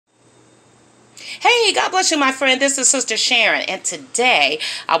Hey, God bless you, my friend. This is Sister Sharon, and today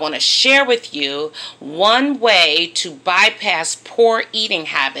I want to share with you one way to bypass poor eating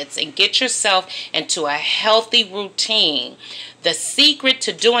habits and get yourself into a healthy routine. The secret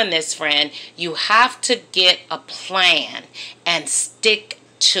to doing this, friend, you have to get a plan and stick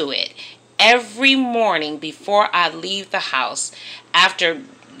to it. Every morning before I leave the house, after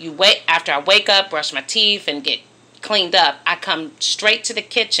I wake up, brush my teeth, and get cleaned up, I come straight to the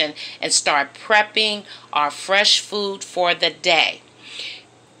kitchen and start prepping our fresh food for the day.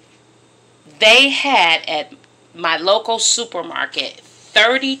 They had at my local supermarket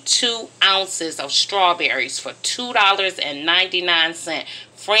 32 ounces of strawberries for $2.99.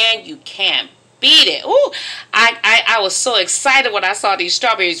 Friend, you can't beat it. Ooh, I was so excited when I saw these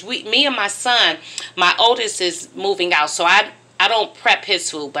strawberries. Me and my son, my oldest is moving out, so I don't prep his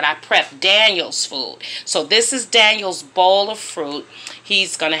food, but I prep Daniel's food. So this is Daniel's bowl of fruit.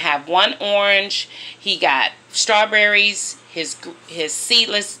 He's going to have one orange. He got strawberries, his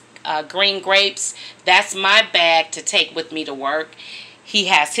seedless green grapes. That's my bag to take with me to work. He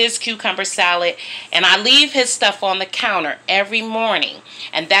has his cucumber salad, and I leave his stuff on the counter every morning.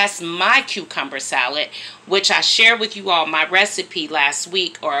 And that's my cucumber salad, which I shared with you all my recipe last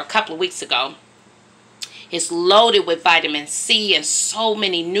week or a couple of weeks ago. It's loaded with vitamin C and so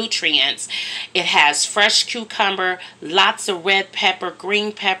many nutrients. It has fresh cucumber, lots of red pepper,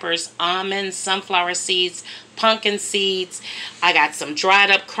 green peppers, almonds, sunflower seeds, pumpkin seeds. I got some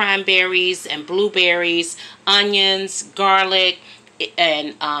dried up cranberries and blueberries, onions, garlic,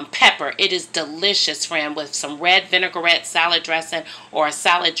 and pepper. It is delicious, friend, with some red vinaigrette salad dressing or a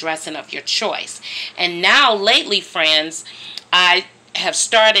salad dressing of your choice. And now lately, friends, I have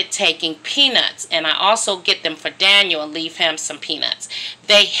started taking peanuts, and I also get them for Daniel and leave him some peanuts.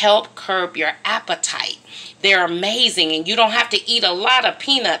 They help curb your appetite. They're amazing, and you don't have to eat a lot of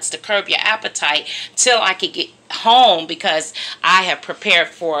peanuts to curb your appetite till I can get home, because I have prepared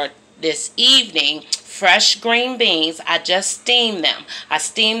for this evening fresh green beans. I just steamed them. I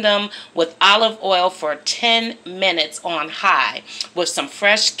steamed them with olive oil for 10 minutes on high with some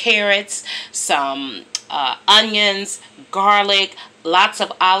fresh carrots, some onions, garlic, lots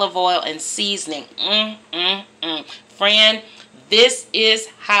of olive oil and seasoning. Friend, this is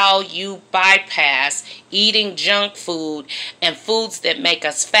how you bypass eating junk food and foods that make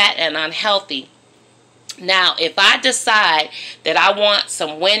us fat and unhealthy. Now, if I decide that I want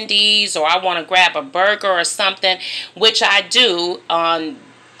some Wendy's or I want to grab a burger or something, which I do on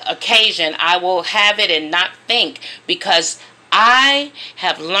occasion, I will have it and not think, because I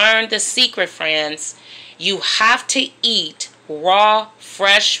have learned the secret, friends. You have to eat raw,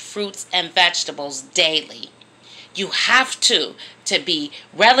 fresh fruits and vegetables daily. You have to be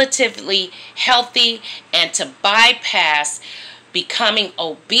relatively healthy and to bypass becoming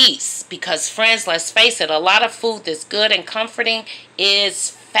obese, because, friends, let's face it, a lot of food that's good and comforting is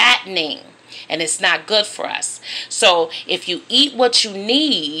fattening, and it's not good for us. So if you eat what you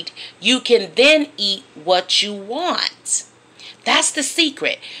need, you can then eat what you want. That's the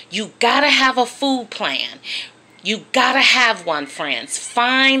secret. You gotta have a food plan. You gotta have one, friends.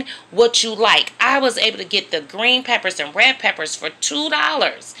 Find what you like. I was able to get the green peppers and red peppers for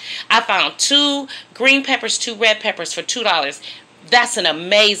 $2. I found 2 green peppers, 2 red peppers for $2. That's an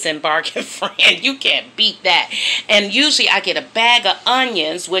amazing bargain, friend. You can't beat that. And usually I get a bag of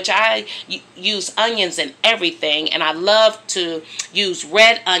onions, which I use onions in everything. And I love to use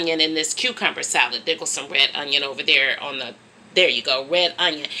red onion in this cucumber salad. There goes some red onion over there on the... There you go, red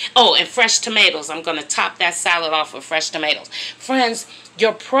onion. Oh, and fresh tomatoes. I'm going to top that salad off with fresh tomatoes. Friends,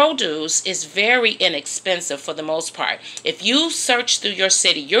 your produce is very inexpensive for the most part. If you search through your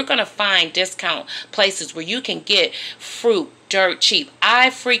city, you're going to find discount places where you can get fruit dirt cheap. I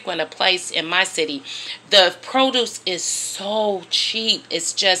frequent a place in my city. The produce is so cheap.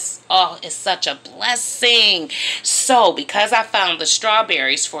 It's just, oh, it's such a blessing. So, because I found the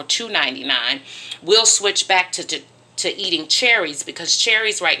strawberries for $2.99, we'll switch back to eating cherries, because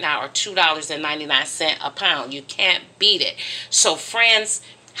cherries right now are $2.99 a pound. You can't beat it. So, friends,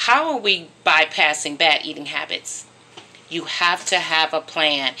 how are we bypassing bad eating habits? You have to have a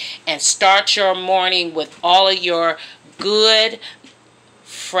plan and start your morning with all of your good,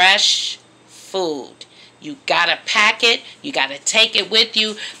 fresh food. You gotta pack it. You gotta take it with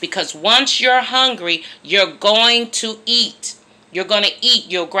you, because once you're hungry, you're going to eat. You're going to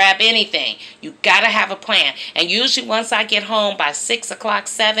eat. You'll grab anything. You got to have a plan. And usually once I get home by 6 o'clock,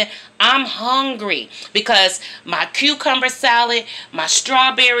 7, I'm hungry, because my cucumber salad, my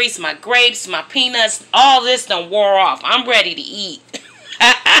strawberries, my grapes, my peanuts, all this done wore off. I'm ready to eat.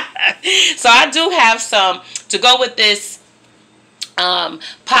 So I do have some to go with this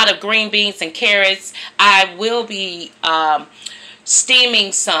pot of green beans and carrots. I will be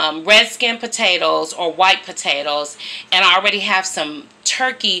steaming some red skin potatoes or white potatoes, and I already have some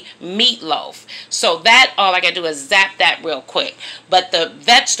turkey meatloaf. So that, all I gotta do is zap that real quick. But the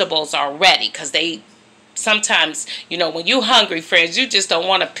vegetables are ready, because they sometimes, you know, when you're hungry, friends, you just don't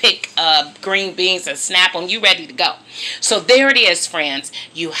want to pick green beans and snap them. You ready to go. So there it is, friends.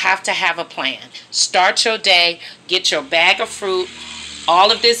 You have to have a plan. Start your day. Get your bag of fruit.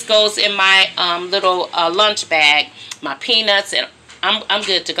 All of this goes in my little lunch bag. My peanuts, and I'm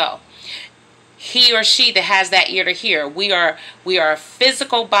good to go. He or she that has that ear to hear. We are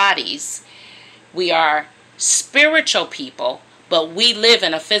physical bodies. We are spiritual people, but we live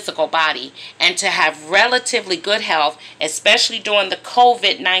in a physical body. And to have relatively good health, especially during the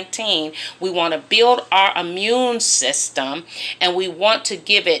COVID-19, we want to build our immune system, and we want to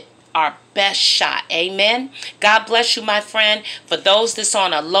give it our best shot. Amen. God bless you, my friend. For those that's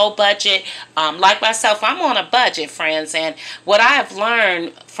on a low budget, like myself, I'm on a budget, friends. And what I have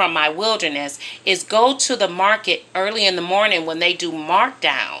learned from my wilderness is go to the market early in the morning when they do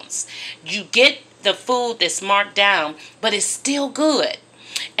markdowns. You get the food that's marked down, but it's still good.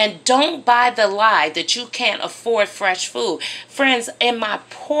 And don't buy the lie that you can't afford fresh food. Friends, in my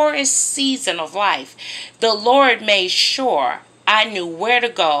poorest season of life, the Lord made sure I knew where to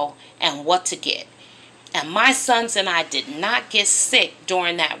go and what to get. And my sons and I did not get sick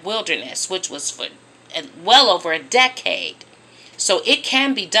during that wilderness, which was for well over a decade. So it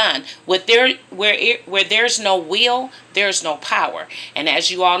can be done. Where there's no will, there's no power. And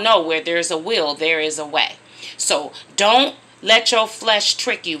as you all know, where there's a will, there is a way. So don't let your flesh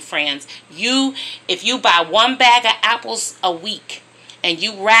trick you, friends. If you buy one bag of apples a week, and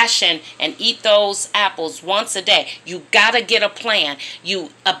you ration and eat those apples once a day, you gotta get a plan.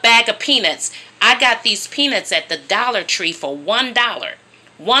 A bag of peanuts. I got these peanuts at the Dollar Tree for $1.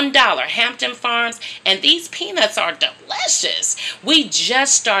 $1, Hampton Farms, and these peanuts are delicious. We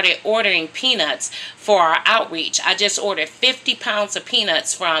just started ordering peanuts for our outreach. I just ordered 50 pounds of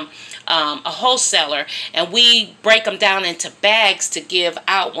peanuts from a wholesaler, and we break them down into bags to give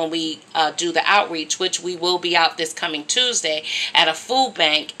out when we do the outreach, which we will be out this coming Tuesday at a food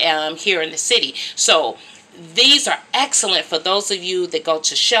bank here in the city. So these are excellent for those of you that go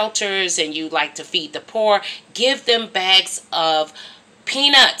to shelters and you like to feed the poor. Give them bags of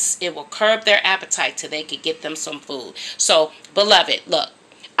peanuts. It will curb their appetite till they could get them some food. So, beloved, look,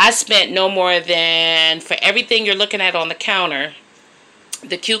 I spent no more than, for everything you're looking at on the counter,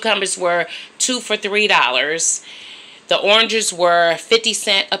 the cucumbers were 2 for $3. The oranges were 50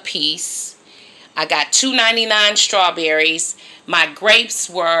 cents a piece. I got $2.99 strawberries. My grapes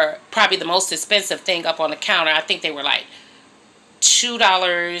were probably the most expensive thing up on the counter. I think they were like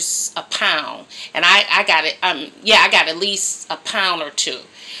 $2 a pound, and I got it. I got at least a pound or two.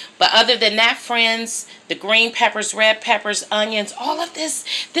 But other than that, friends, the green peppers, red peppers, onions, all of this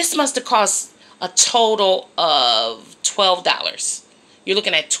must have cost a total of $12. You're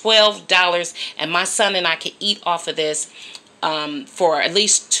looking at $12, and my son and I could eat off of this for at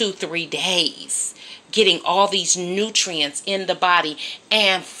least 2-3 days, getting all these nutrients in the body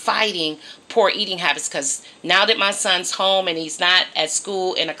and fighting poor eating habits. Because now that my son's home and he's not at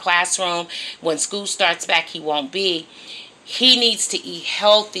school in a classroom, when school starts back he won't be, he needs to eat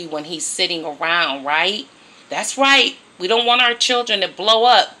healthy when he's sitting around, right? That's right. We don't want our children to blow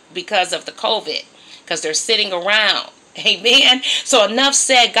up because of the COVID, because they're sitting around. Amen. So enough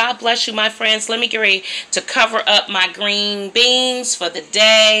said. God bless you, my friends. Let me get ready to cover up my green beans for the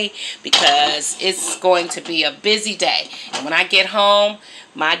day, because it's going to be a busy day. And when I get home,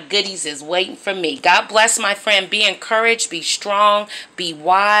 my goodies is waiting for me. God bless, my friend. Be encouraged. Be strong. Be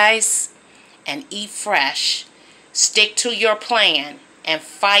wise. And eat fresh. Stick to your plan. And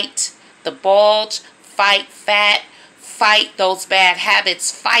fight the bulge. Fight fat. Fight those bad habits.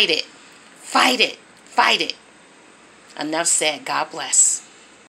 Fight it. Fight it. Fight it. Enough said. God bless.